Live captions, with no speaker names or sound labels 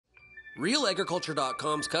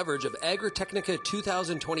RealAgriculture.com's coverage of Agritechnica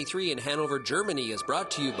 2023 in Hanover, Germany is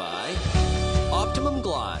brought to you by Optimum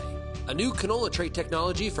Glide, a new canola trait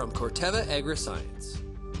technology from Corteva Agriscience.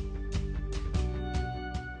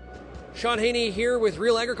 Shaun Haney here with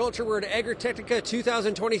Real Agriculture. We're at Agritechnica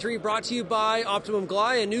 2023, brought to you by Optimum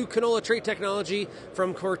Glide, a new canola trait technology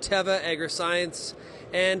from Corteva Agriscience.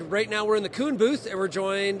 And right now we're in the Kuhn booth, and we're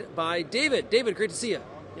joined by David. David, great to see you.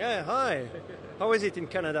 Yeah, hi. How is it in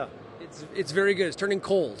Canada? It's very good. It's turning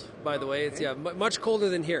cold, by the way. It's much colder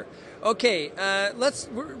than here. Okay,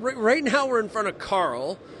 right now we're in front of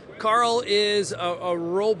KARL. KARL is a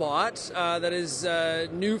robot that is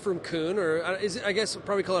new from Kuhn, or I guess we'll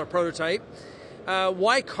probably call it a prototype.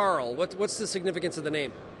 Why KARL? What's the significance of the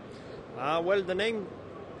name? Well, the name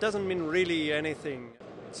doesn't mean really anything.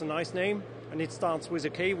 It's a nice name, and it starts with a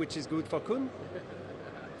K, which is good for Kuhn.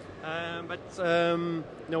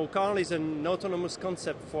 No, KARL is an autonomous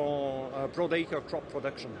concept for broad acre crop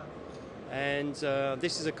production. And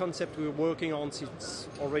this is a concept we're working on since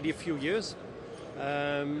already a few years.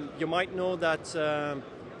 You might know that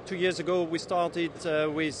 2 years ago we started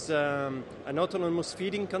with an autonomous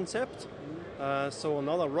feeding concept, so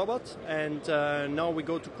another robot, and now we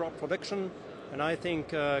go to crop production, and I think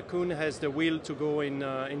Kuhn has the will to go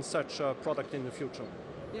in such a product in the future.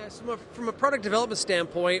 Yes, from a product development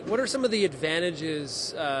standpoint, what are some of the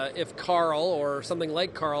advantages if KARL or something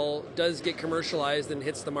like KARL does get commercialized and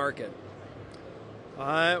hits the market?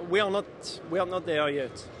 We are not there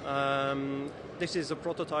yet. This is a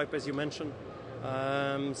prototype, as you mentioned.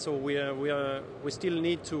 So we still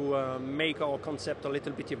need to make our concept a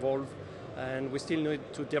little bit evolve, and we still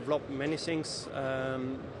need to develop many things.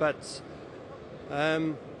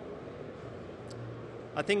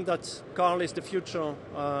 I think that KARL is the future,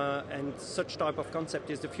 and such type of concept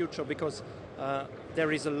is the future, because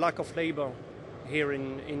there is a lack of labor here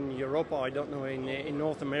in Europe. I don't know in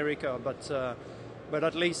North America, but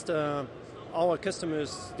at least our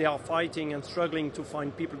customers, they are fighting and struggling to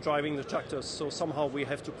find people driving the tractors. So somehow we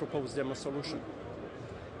have to propose them a solution.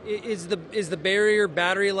 Is the barrier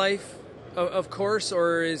battery life, of course,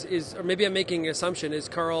 or or maybe I'm making an assumption? Is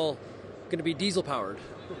KARL going to be diesel powered?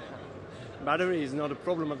 Battery is not a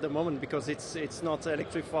problem at the moment because it's not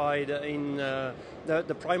electrified.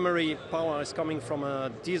 The primary power is coming from a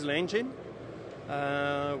diesel engine,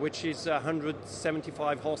 which is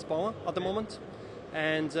 175 horsepower at the moment.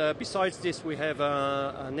 And besides this, we have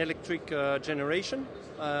an electric generation.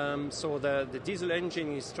 So the diesel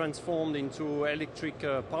engine is transformed into electric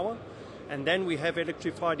power, and then we have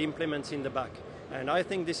electrified implements in the back. And I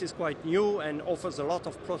think this is quite new and offers a lot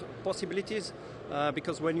of possibilities,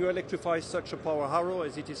 because when you electrify such a power harrow,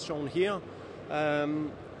 as it is shown here,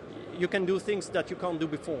 you can do things that you can't do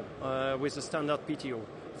before with a standard PTO.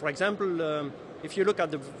 For example, if you look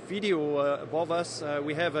at the video above us,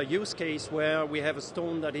 we have a use case where we have a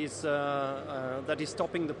stone that is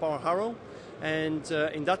stopping the power harrow, and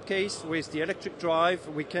in that case, with the electric drive,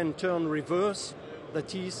 we can reverse the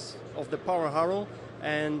teeth of the power harrow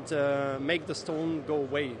and make the stone go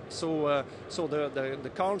away. So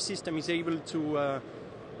the KARL system is able to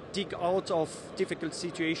dig out of difficult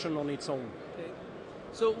situation on its own. Okay.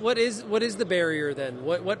 So what is the barrier then?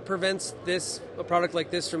 What prevents a product like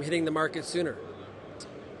this from hitting the market sooner?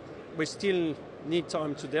 We still need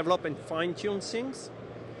time to develop and fine-tune things.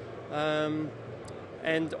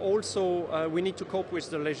 And also we need to cope with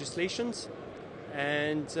the legislations,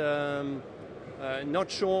 and not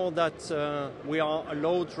sure that we are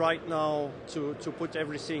allowed right now to put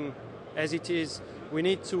everything as it is. We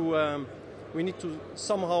need to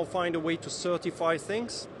somehow find a way to certify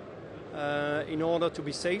things in order to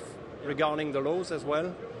be safe regarding the laws as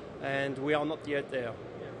well, and we are not yet there.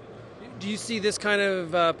 Do you see this kind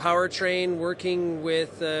of powertrain working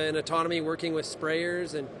with an autonomy, working with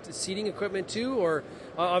sprayers and seeding equipment too? Or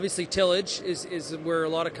obviously tillage is where a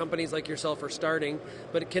lot of companies like yourself are starting,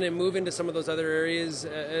 but can it move into some of those other areas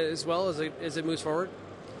as well as it moves forward?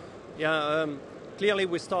 Yeah, clearly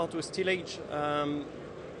we start with tillage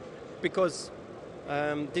because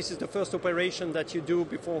this is the first operation that you do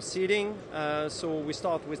before seeding, so we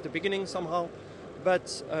start with the beginning somehow.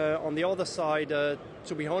 But on the other side,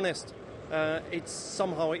 to be honest, it's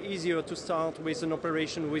somehow easier to start with an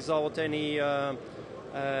operation without any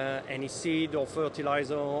seed or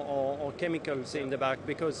fertilizer or chemicals in the back,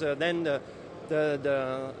 because then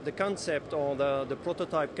the concept or the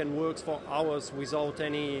prototype can work for hours without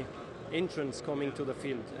any entrance coming to the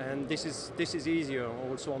field, and this is easier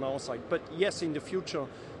also on our side. But yes, in the future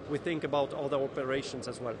we think about other operations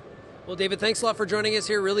as well. Well, David, thanks a lot for joining us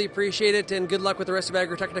here. Really appreciate it, and good luck with the rest of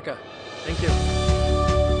Agritechnica. Thank you.